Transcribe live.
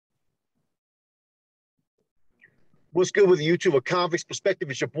What's good with the YouTube? A convict's perspective.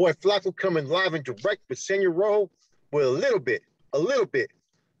 It's your boy Flacco coming live and direct with Senor Rojo with a little bit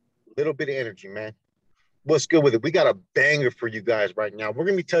of energy, man. What's good with it? We got a banger for you guys right now. We're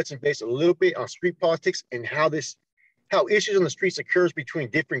gonna be touching base a little bit on street politics and how issues on the streets occurs between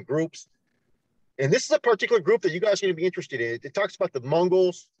different groups. And this is a particular group that you guys are gonna be interested in. It talks about the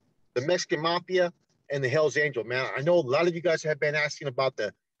Mongols, the Mexican Mafia, and the Hells Angel. Man, I know a lot of you guys have been asking about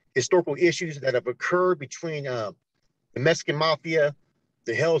the historical issues that have occurred between the Mexican Mafia,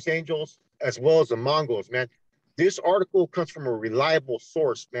 the Hells Angels, as well as the Mongols, man. This article comes from a reliable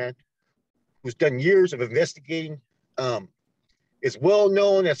source, man, who's done years of investigating. Is well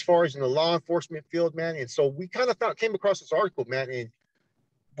known as far as in the law enforcement field, man. And so we kind of came across this article, man. And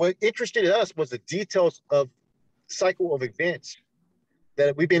what interested us was the details of cycle of events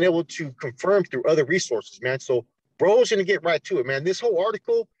that we've been able to confirm through other resources, man. So bro's gonna get right to it, man. This whole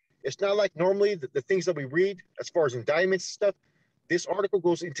article, it's not like normally the things that we read as far as indictments and stuff. This article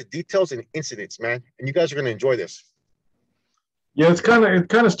goes into details and incidents, man. And you guys are gonna enjoy this. Yeah, it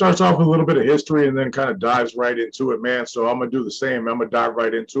kind of starts off with a little bit of history and then kind of dives right into it, man. So I'm gonna do the same. I'm gonna dive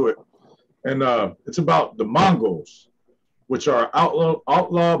right into it, and it's about the Mongols, which are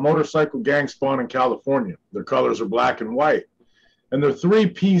outlaw motorcycle gang spawned in California. Their colors are black and white, and their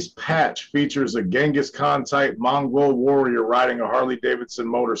three-piece patch features a Genghis Khan type Mongol warrior riding a Harley Davidson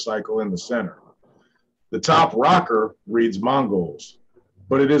motorcycle in the center. The top rocker reads Mongols,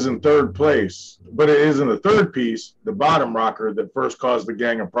 but it is in third place. But it is in the third piece, the bottom rocker, that first caused the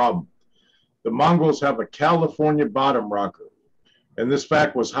gang a problem. The Mongols have a California bottom rocker, and this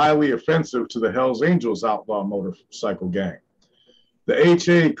fact was highly offensive to the Hells Angels outlaw motorcycle gang. The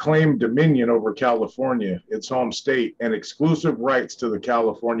HA claimed dominion over California, its home state, and exclusive rights to the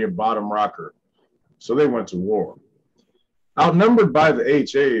California bottom rocker, so they went to war. Outnumbered by the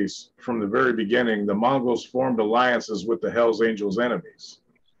HAs from the very beginning, the Mongols formed alliances with the Hells Angels' enemies.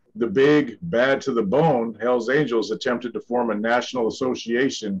 The big, bad to the bone Hells Angels attempted to form a national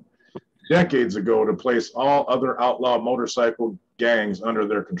association decades ago to place all other outlaw motorcycle gangs under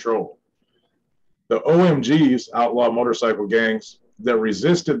their control. The OMGs, outlaw motorcycle gangs, that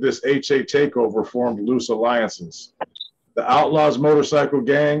resisted this HA takeover formed loose alliances. The Outlaws Motorcycle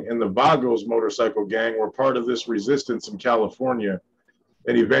Gang and the Vagos Motorcycle Gang were part of this resistance in California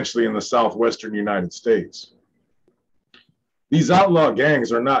and eventually in the southwestern United States. These outlaw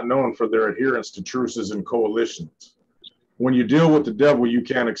gangs are not known for their adherence to truces and coalitions. When you deal with the devil, you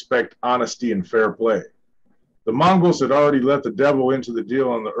can't expect honesty and fair play. The Mongols had already let the devil into the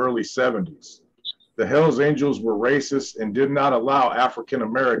deal in the early 70s. The Hells Angels were racist and did not allow African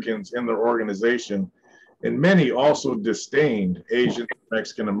Americans in their organization, and many also disdained Asian and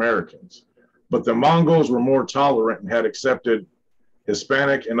Mexican Americans. But the Mongols were more tolerant and had accepted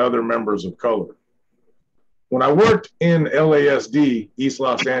Hispanic and other members of color. When I worked in LASD, East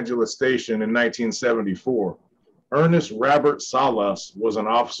Los Angeles Station, in 1974, Ernest Robert Salas was an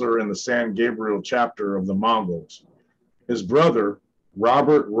officer in the San Gabriel chapter of the Mongols. His brother,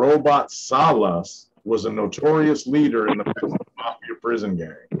 Robert Robot Salas, was a notorious leader in the Mexican Mafia prison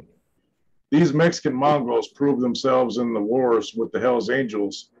gang. These Mexican Mongols proved themselves in the wars with the Hells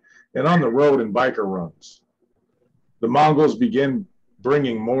Angels and on the road in biker runs. The Mongols began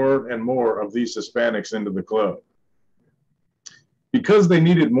bringing more and more of these Hispanics into the club. Because they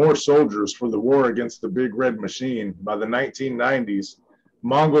needed more soldiers for the war against the Big Red Machine, by the 1990s,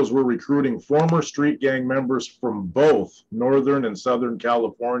 Mongols were recruiting former street gang members from both Northern and Southern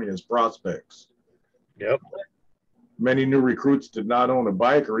California as prospects. Yep. Many new recruits did not own a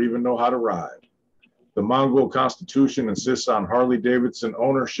bike or even know how to ride. The Mongol Constitution insists on Harley Davidson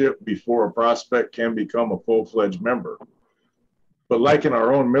ownership before a prospect can become a full-fledged member. But like in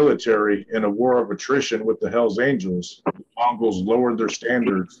our own military, in a war of attrition with the Hells Angels, the Mongols lowered their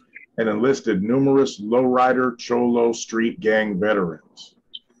standards and enlisted numerous lowrider Cholo street gang veterans.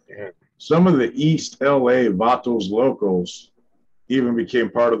 Yeah. Some of the East LA Vatos Locos even became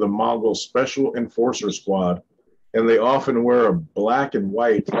part of the Mongol Special Enforcer Squad, and they often wear a black and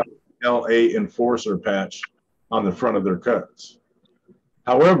white LA Enforcer patch on the front of their cuts.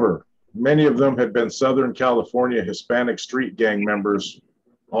 However, many of them had been Southern California Hispanic street gang members,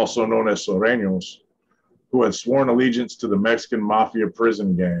 also known as Surenos, who had sworn allegiance to the Mexican Mafia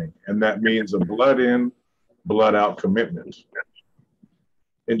prison gang, and that means a blood-in, blood-out commitment.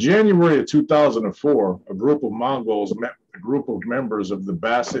 In January of 2004, a group of Mongols met with a group of members of the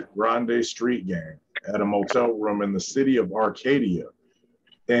Bassett Grande Street Gang at a motel room in the city of Arcadia,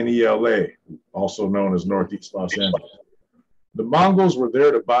 NELA, also known as Northeast Los Angeles. The Mongols were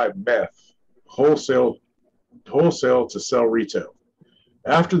there to buy meth wholesale to sell retail.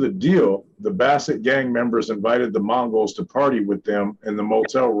 After the deal, the Bassett gang members invited the Mongols to party with them in the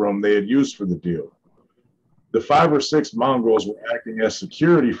motel room they had used for the deal. The 5 or 6 Mongols were acting as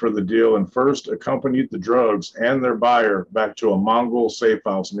security for the deal and first accompanied the drugs and their buyer back to a Mongol safe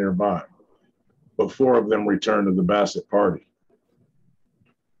house nearby, but 4 of them returned to the Bassett party.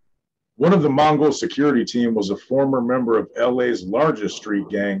 One of the Mongol security team was a former member of LA's largest street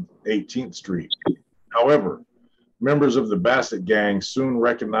gang, 18th Street. However, members of the Bassett gang soon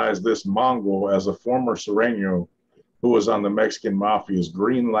recognized this Mongol as a former Sureno who was on the Mexican Mafia's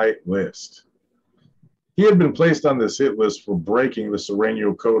green light list. He had been placed on this hit list for breaking the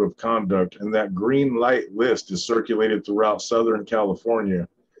Sureno code of conduct, and that green light list is circulated throughout Southern California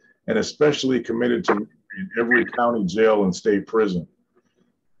and especially committed to in every county jail and state prison.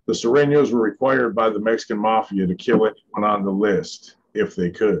 The Surenos were required by the Mexican Mafia to kill anyone on the list, if they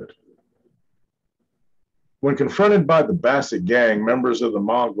could. When confronted by the Bassett gang, members of the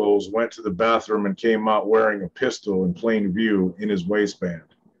Mongols went to the bathroom and came out wearing a pistol in plain view in his waistband.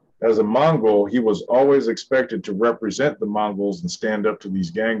 As a Mongol, he was always expected to represent the Mongols and stand up to these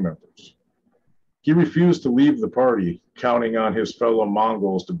gang members. He refused to leave the party, counting on his fellow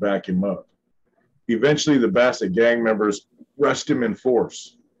Mongols to back him up. Eventually, the Bassett gang members rushed him in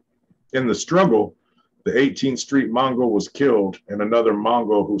force. In the struggle, the 18th Street Mongol was killed, and another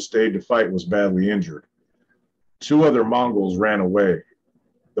Mongol who stayed to fight was badly injured. 2 other Mongols ran away.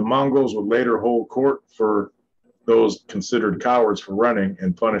 The Mongols would later hold court for those considered cowards for running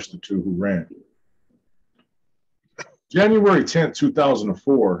and punish the 2 who ran. January 10,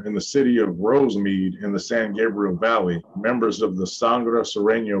 2004, in the city of Rosemead in the San Gabriel Valley, members of the Sangra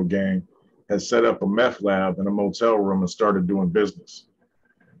Sureno gang had set up a meth lab in a motel room and started doing business.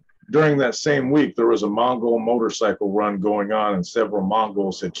 During that same week, there was a Mongol motorcycle run going on, and several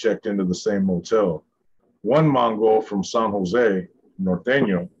Mongols had checked into the same motel. One Mongol from San Jose,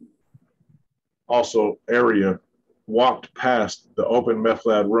 Norteño, also area, walked past the open meth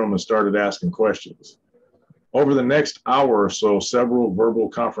lab room and started asking questions. Over the next hour or so, several verbal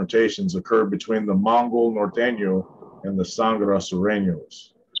confrontations occurred between the Mongol Norteño and the Sangra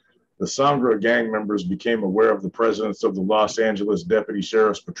Surenos. The Sangra gang members became aware of the presence of the Los Angeles Deputy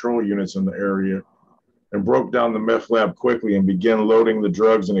Sheriff's patrol units in the area and broke down the meth lab quickly and began loading the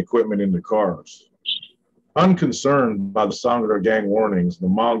drugs and equipment into cars. Unconcerned by the Sangra gang warnings, the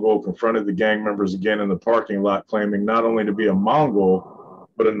Mongol confronted the gang members again in the parking lot, claiming not only to be a Mongol,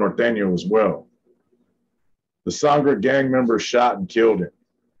 but a Norteño as well. The Sangra gang members shot and killed him.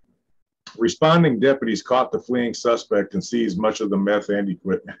 Responding deputies caught the fleeing suspect and seized much of the meth and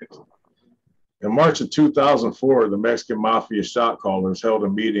equipment. In March of 2004, the Mexican Mafia shot callers held a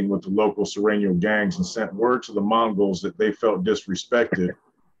meeting with the local Sureno gangs and sent word to the Mongols that they felt disrespected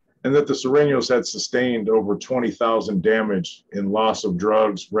and that the Surenos had sustained over 20,000 damage in loss of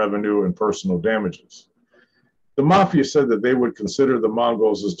drugs, revenue, and personal damages. The Mafia said that they would consider the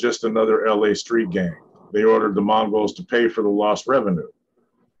Mongols as just another LA street gang. They ordered the Mongols to pay for the lost revenue.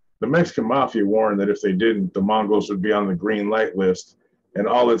 The Mexican Mafia warned that if they didn't, the Mongols would be on the green light list and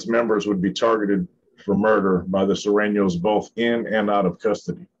all its members would be targeted for murder by the Surenos both in and out of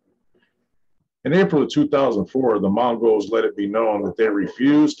custody. In April of 2004, the Mongols let it be known that they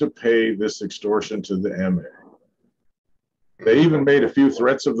refused to pay this extortion to the MA. They even made a few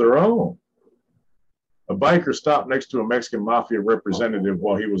threats of their own. A biker stopped next to a Mexican Mafia representative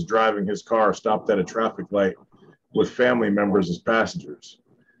while he was driving his car, stopped at a traffic light with family members as passengers.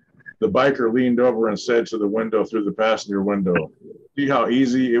 The biker leaned over and said to the window through the passenger window, "See how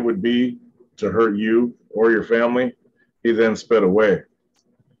easy it would be to hurt you or your family?" He then sped away.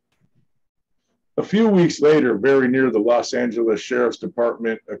 A few weeks later, very near the Los Angeles Sheriff's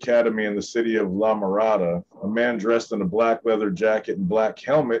Department Academy in the city of La Mirada, a man dressed in a black leather jacket and black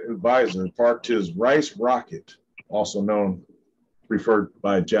helmet and visor parked his Rice Rocket, also referred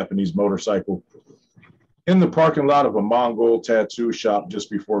by Japanese motorcycle, in the parking lot of a Mongol tattoo shop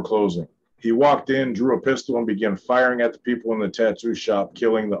just before closing. He walked in, drew a pistol, and began firing at the people in the tattoo shop,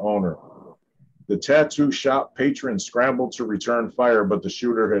 killing the owner. The tattoo shop patron scrambled to return fire, but the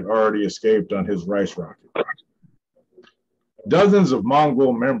shooter had already escaped on his Rice Rocket. Dozens of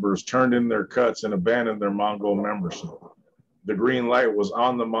Mongol members turned in their cuts and abandoned their Mongol membership. The green light was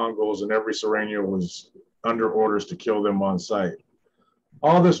on the Mongols, and every Sureno was under orders to kill them on sight.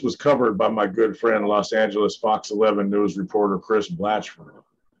 All this was covered by my good friend, Los Angeles Fox 11 News reporter Chris Blatchford,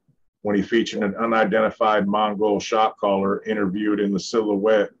 when he featured an unidentified Mongol shot caller interviewed in the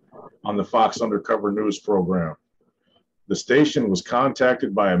silhouette on the Fox Undercover News program. The station was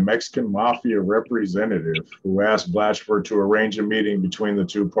contacted by a Mexican Mafia representative who asked Blatchford to arrange a meeting between the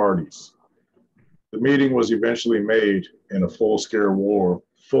two parties. The meeting was eventually made, and a full-scale war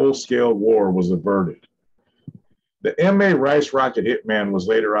was averted. The M.A. Rice rocket hitman was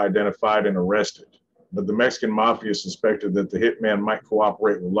later identified and arrested, but the Mexican mafia suspected that the hitman might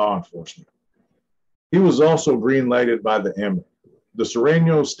cooperate with law enforcement. He was also green-lighted by the M.A. The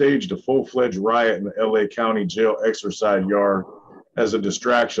Surenos staged a full-fledged riot in the L.A. County Jail exercise yard as a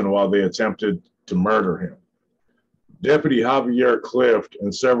distraction while they attempted to murder him. Deputy Javier Clift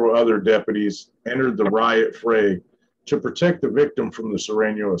and several other deputies entered the riot fray to protect the victim from the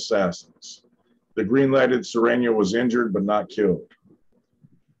Sureno assassins. The green-lighted Sureno was injured but not killed.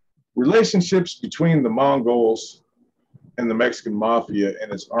 Relationships between the Mongols and the Mexican mafia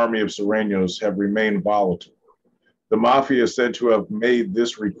and its army of Surenos have remained volatile. The mafia is said to have made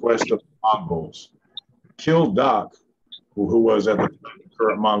this request of the Mongols: kill Doc, who was at the time the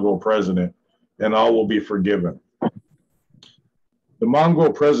current Mongol president, and all will be forgiven. The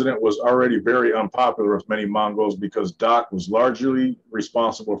Mongol president was already very unpopular with many Mongols because Doc was largely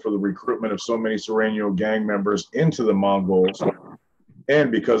responsible for the recruitment of so many Sureno gang members into the Mongols, and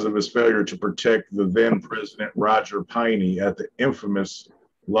because of his failure to protect the then president Roger Piney at the infamous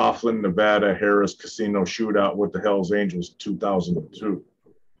Laughlin, Nevada Harris casino shootout with the Hells Angels in 2002.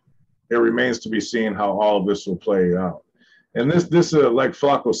 It remains to be seen how all of this will play out. And this like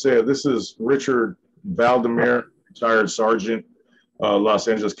Flacco said, this is Richard Valdemir, retired sergeant, Los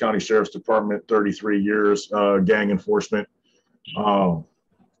Angeles County Sheriff's Department, 33 years, gang enforcement.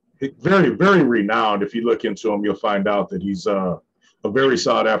 Very, very renowned. If you look into him, you'll find out that he's a very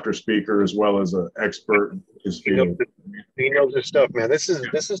sought after speaker as well as an expert in his field. He knows his stuff, man. This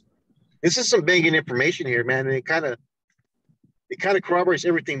is some banging information here, man. And it kind of corroborates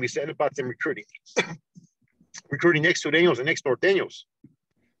everything we said about them recruiting ex-Sureños and ex-Norteños.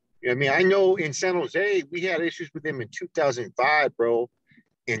 You know what I mean? I know in San Jose, we had issues with them in 2005, bro.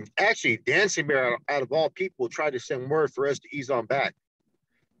 And actually, Dancing Bear, out of all people, tried to send word for us to ease on back,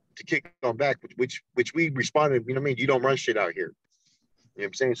 to kick on back, which we responded, you know what I mean? You don't run shit out here. You know what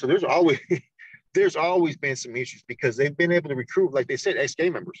I'm saying? So there's always been some issues because they've been able to recruit, like they said,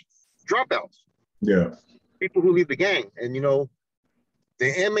 ex-gang members, dropouts. Yeah. People who leave the gang. And, you know,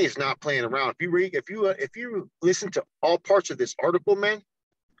 the MA is not playing around. If you listen to all parts of this article, man,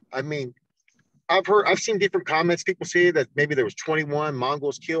 I mean, I've seen different comments. People say that maybe there was 21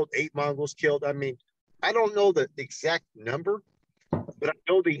 Mongols killed, 8 Mongols killed. I mean, I don't know the exact number, but I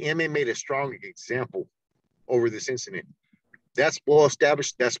know the MA made a strong example over this incident. That's well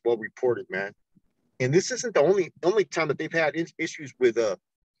established. That's well reported, man. And this isn't the only time that they've had issues with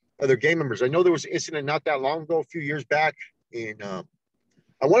other gang members. I know there was an incident not that long ago, a few years back in,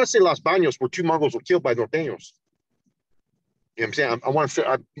 I want to say Los Baños, where 2 Mongols were killed by Norteños. You know what I'm saying? I want to say,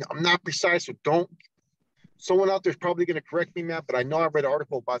 I'm not precise, so don't, someone out there's probably going to correct me, man, but I know I read an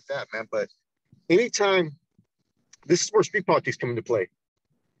article about that, man. But anytime, this is where street politics come into play.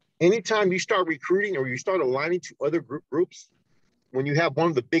 Anytime you start recruiting or you start aligning to other groups, when you have one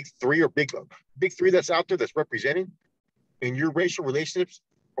of the big three or big three that's out there that's representing, and your racial relationships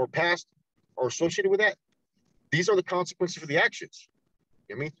or past are associated with that, these are the consequences for the actions.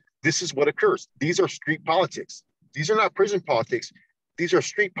 You know what I mean? This is what occurs. These are street politics. These are not prison politics. These are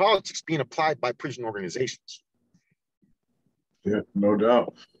street politics being applied by prison organizations. Yeah, no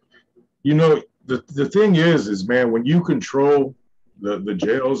doubt. You know, the thing is, man, when you control the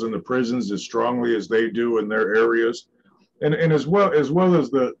jails and the prisons as strongly as they do in their areas, and as well as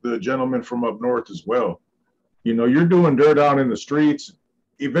the gentleman from up north as well, you know, you're doing dirt out in the streets.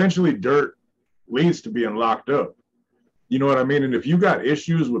 Eventually, dirt leads to being locked up. You know what I mean? And if you got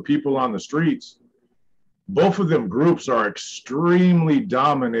issues with people on the streets, both of them groups are extremely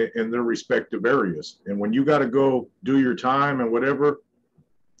dominant in their respective areas. And when you got to go do your time and whatever,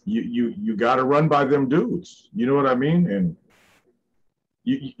 you got to run by them dudes. You know what I mean? And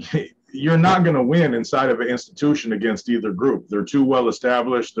you're not going to win inside of an institution against either group. They're too well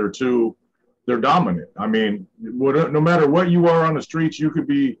established. They're dominant. I mean, no matter what you are on the streets, you could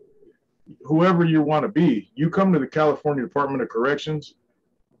be whoever you want to be. You come to the California Department of Corrections,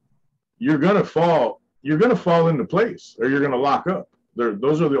 you're going to fall into place, or you're going to lock up.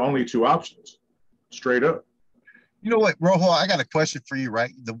 Those are the only 2 options, straight up. You know what, Rojo, I got a question for you,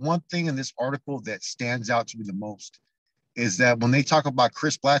 right? The one thing in this article that stands out to me the most is that when they talk about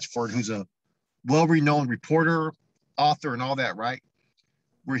Chris Blatchford, who's a well-renowned reporter, author, and all that, right?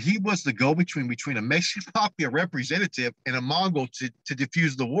 Where he was the go-between between a Mexican mafia representative and a Mongol to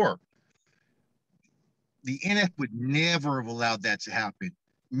defuse the war. The NF would never have allowed that to happen.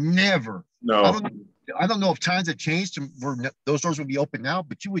 Never. No. I don't know if times have changed where those doors would be open now,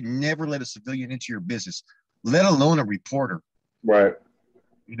 but you would never let a civilian into your business, let alone a reporter. Right.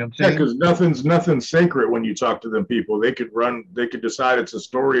 You know what Yeah, I'm saying? because nothing's sacred when you talk to them people. They could decide it's a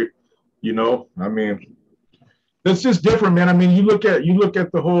story, you know. I mean, that's just different, man. I mean, you look at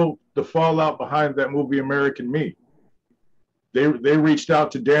the fallout behind that movie American Me. They reached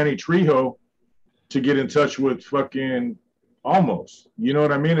out to Danny Trejo to get in touch with fucking Almost. You know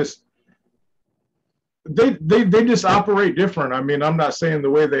what I mean? It's they just operate different. I mean, I'm not saying the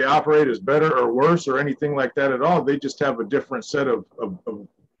way they operate is better or worse or anything like that at all. They just have a different set of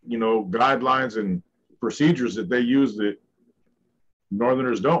you know, guidelines and procedures that they use that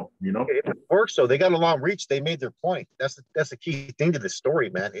Northerners don't. You know? It works. So they got a long reach. They made their point. That's the key thing to the story,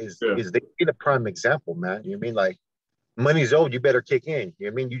 man. Yeah. Is they get a prime example, man. You know what I mean? Like money's owed, you better kick in. You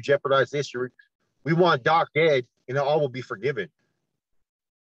know what I mean? You jeopardize this, we want Doc dead, and all will be forgiven.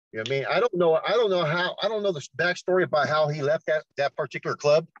 You know what I mean? I don't know the backstory about how he left that particular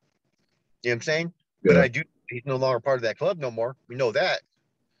club. You know what I'm saying? But Yeah. he's no longer part of that club no more. We know that.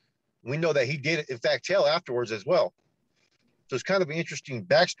 We know that he did, in fact, tell afterwards as well. So it's kind of an interesting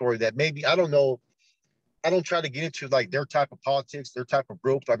backstory that maybe, I don't know. I don't try to get into like their type of politics, their type of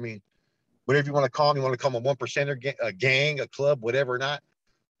group. I mean, whatever you want to call them, you want to call them a 1%er, a gang, a club, whatever or not.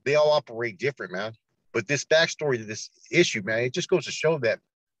 They all operate different, man. But this backstory to this issue, man, it just goes to show that,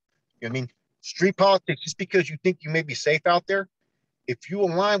 you know what I mean, street politics, just because you think you may be safe out there, if you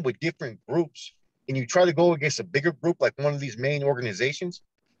align with different groups and you try to go against a bigger group like one of these main organizations,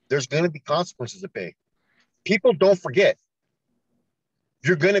 there's going to be consequences to pay. People don't forget.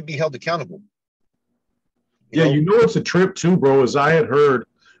 You're going to be held accountable. You know it's a trip too, bro. As I had heard,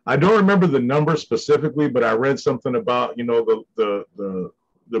 I don't remember the number specifically, but I read something about, you know,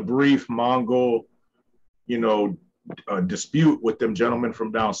 the brief Mongol, you know, dispute with them gentlemen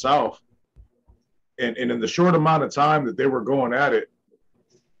from down south, and in the short amount of time that they were going at it,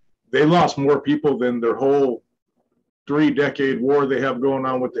 they lost more people than their whole 3-decade war they have going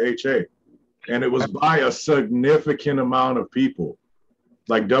on with the HA, and it was by a significant amount of people.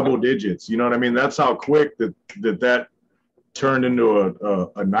 Like double digits, you know what I mean? That's how quick that turned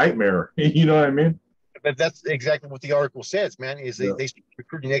into a nightmare. You know what I mean? But that's exactly what the article says, man. Is they start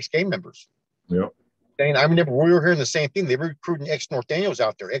recruiting ex-gang members. Yeah. And I remember we were hearing the same thing. They were recruiting ex-North Daniels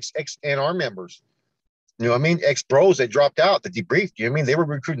out there, ex-NR members. You know what I mean? Ex-bros that dropped out, that debriefed. You know what I mean? They were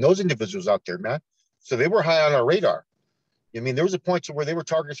recruiting those individuals out there, man. So they were high on our radar. You know what I mean? There was a point to where they were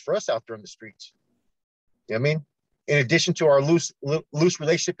targets for us out there in the streets. You know what I mean? In addition to our loose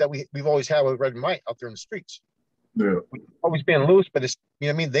relationship that we've always had with Red and White out there in the streets. Yeah. We've always been loose, but it's, you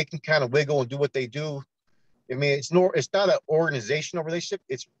know what I mean? They can kind of wiggle and do what they do. I mean, it's not an organizational relationship.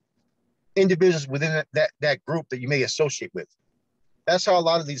 It's individuals within that group that you may associate with. That's how a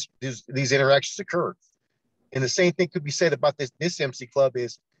lot of these interactions occur. And the same thing could be said about this MC club.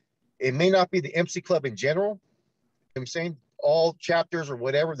 Is it may not be the MC club in general, you know what I'm saying, all chapters or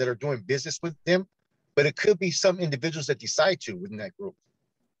whatever that are doing business with them, but it could be some individuals that decide to within that group.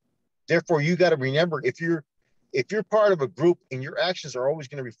 Therefore, you got to remember, if you're part of a group and your actions are always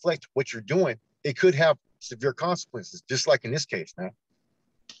going to reflect what you're doing, it could have severe consequences, just like in this case, man.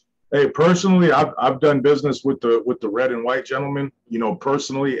 Hey, personally, I've done business with the Red and White gentlemen, you know,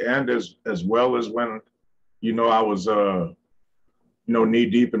 personally, and as well as when, you know, I was you know, knee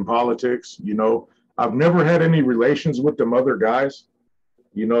deep in politics. You know, I've never had any relations with them other guys,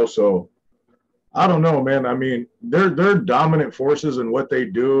 you know, so I don't know, man. I mean, they're dominant forces in what they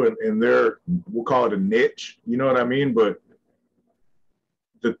do, and they're, we'll call it a niche, you know what I mean? But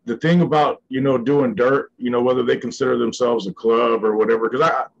the thing about, you know, doing dirt, you know, whether they consider themselves a club or whatever, because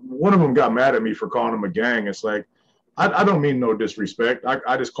one of them got mad at me for calling them a gang. It's like, I don't mean no disrespect.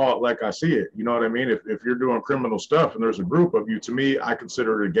 I just call it like I see it. You know what I mean? If you're doing criminal stuff and there's a group of you, to me, I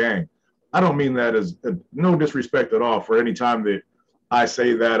consider it a gang. I don't mean that as no disrespect at all for any time that I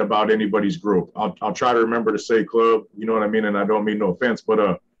say that about anybody's group. I'll try to remember to say club, you know what I mean? And I don't mean no offense,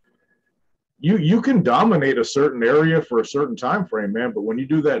 but you can dominate a certain area for a certain time frame, man. But when you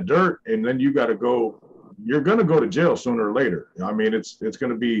do that dirt and then you got to go, you're going to go to jail sooner or later. I mean, it's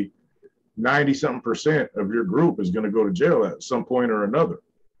going to be 90-something% of your group is going to go to jail at some point or another.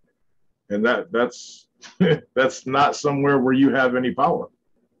 And that's that's not somewhere where you have any power.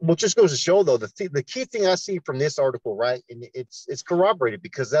 Well, it just goes to show, though, the key thing I see from this article, right, and it's corroborated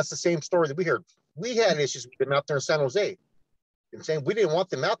because that's the same story that we heard. We had issues with them out there in San Jose. I'm saying we didn't want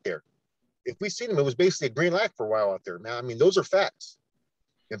them out there. If we seen them, it was basically a green light for a while out there. Now, I mean, those are facts.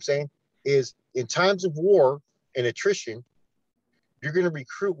 You know what I'm saying? Is in times of war and attrition, you're going to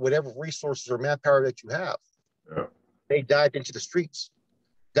recruit whatever resources or manpower that you have. Yeah. They dived into the streets,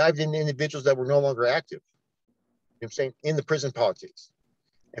 dived into individuals that were no longer active. You know what I'm saying? In the prison politics,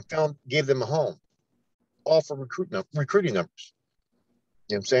 and gave them a home, all for recruiting numbers.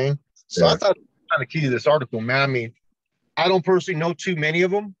 You know what I'm saying? So I Yeah. thought kind of key to this article, man. I mean, I don't personally know too many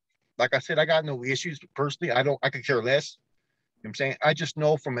of them. Like I said, I got no issues personally. I could care less. You know what I'm saying? I just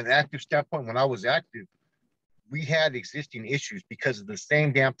know from an active standpoint, when I was active, we had existing issues because of the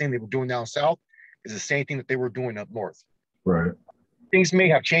same damn thing they were doing down south is the same thing that they were doing up north. Right. Things may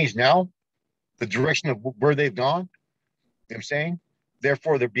have changed now, the direction of where they've gone. You know what I'm saying?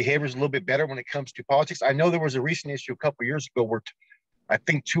 Therefore, their behavior is a little bit better when it comes to politics. I know there was a recent issue a couple of years ago where I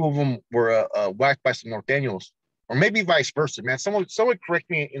think two of them were whacked by some Norteños, or maybe vice versa, man. Someone correct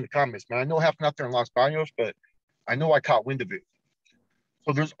me in the comments, man. I know it happened out there in Los Baños, but I know I caught wind of it.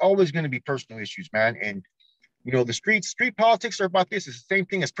 So there's always going to be personal issues, man. And you know, the street politics are about this. It's the same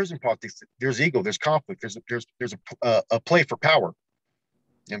thing as prison politics. There's ego, there's conflict, there's a play for power. You know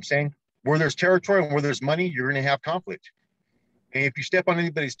what I'm saying? Where there's territory and where there's money, you're going to have conflict. And if you step on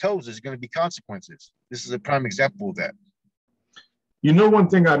anybody's toes, there's going to be consequences. This is a prime example of that. You know, one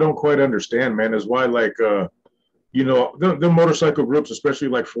thing I don't quite understand, man, is why, like, you know, the motorcycle groups, especially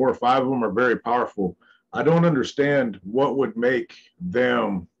like 4 or 5 of them, are very powerful. I don't understand what would make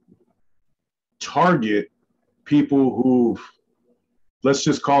them target people who, let's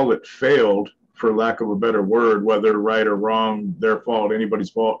just call it failed, for lack of a better word, whether right or wrong, their fault, anybody's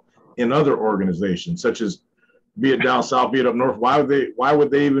fault, in other organizations, such as be it down south, be it up north. Why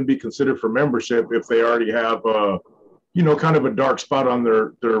would they even be considered for membership if they already have you know, kind of a dark spot on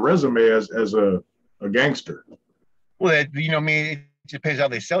their resume as a gangster? Well, you know, I mean, it depends how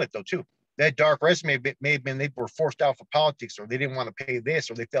they sell it, though, too. That dark resume may have been they were forced out for politics, or they didn't want to pay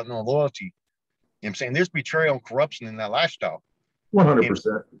this, or they felt no loyalty. You know what I'm saying? There's betrayal and corruption in that lifestyle.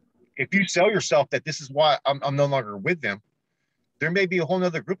 100%. If you sell yourself that this is why I'm no longer with them, there may be a whole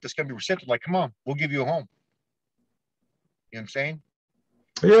other group that's going to be receptive, like, come on, we'll give you a home. You know what I'm saying?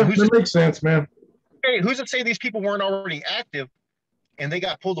 Yeah, that makes sense, man. Hey, who's to say these people weren't already active and they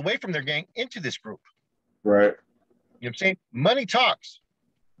got pulled away from their gang into this group? Right. You know what I'm saying? Money talks.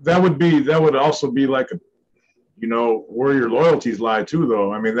 That would also be like a, you know, where your loyalties lie too,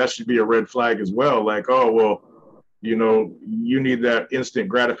 though. I mean, that should be a red flag as well. Like, oh, well, you know, you need that instant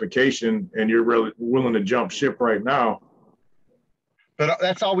gratification and you're really willing to jump ship right now. But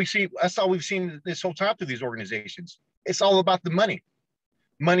that's all we see. That's all we've seen this whole time through these organizations. It's all about the money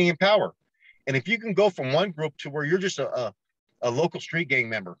and power. And if you can go from one group to where you're just a local street gang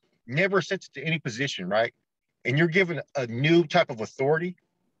member, never sent to any position, right? And you're given a new type of authority,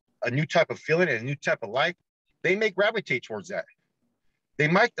 a new type of feeling, and a new type of life, they may gravitate towards that. They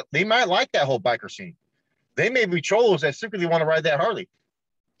might like that whole biker scene. They may be trolls that secretly want to ride that Harley.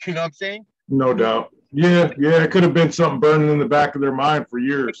 You know what I'm saying? No doubt. Yeah, it could have been something burning in the back of their mind for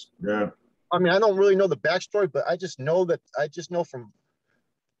years. Yeah. I mean, I don't really know the backstory, but I just know from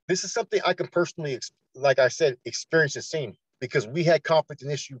this is something I can personally, like I said, experience and seen, because we had conflict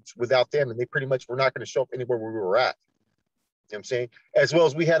and issues without them, and they pretty much were not going to show up anywhere where we were at. You know what I'm saying? As well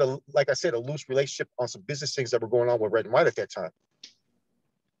as we had like I said, a loose relationship on some business things that were going on with Red and White at that time.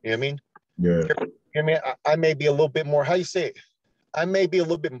 You know what I mean? Yeah. You know what I mean? I may be a little bit more, how you say it? I may be a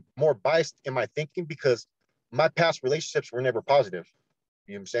little bit more biased in my thinking because my past relationships were never positive.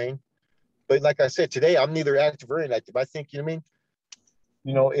 You know what I'm saying? But like I said, today I'm neither active or inactive. I think, you know what I mean?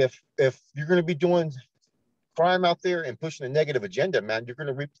 You know, if you're going to be doing crime out there and pushing a negative agenda, man, you're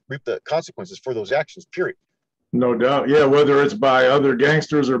going to reap the consequences for those actions, period. No doubt. Yeah, whether it's by other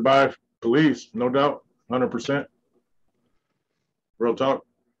gangsters or by police, no doubt. 100%. Real talk.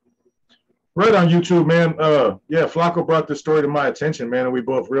 Right on YouTube, man. Yeah, Flacco brought this story to my attention, man, and we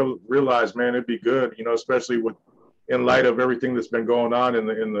both realized, man, it'd be good, you know, especially with in light of everything that's been going on in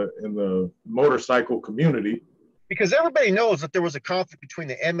the motorcycle community. Because everybody knows that there was a conflict between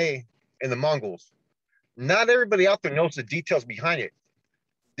the MA and the Mongols. Not everybody out there knows the details behind it.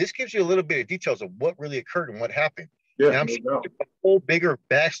 This gives you a little bit of details of what really occurred and what happened. Yeah, and I'm sure there's a whole bigger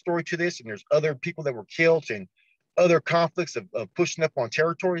backstory to this, and there's other people that were killed and other conflicts of pushing up on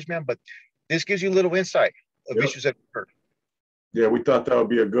territories, man. But this gives you a little insight of issues that occurred. Yeah, we thought that would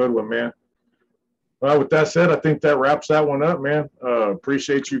be a good one, man. Well, with that said, I think that wraps that one up, man.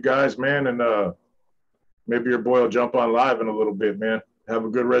 Appreciate you guys, man, and maybe your boy will jump on live in a little bit, man. Have a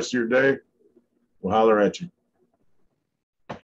good rest of your day. We'll holler at you.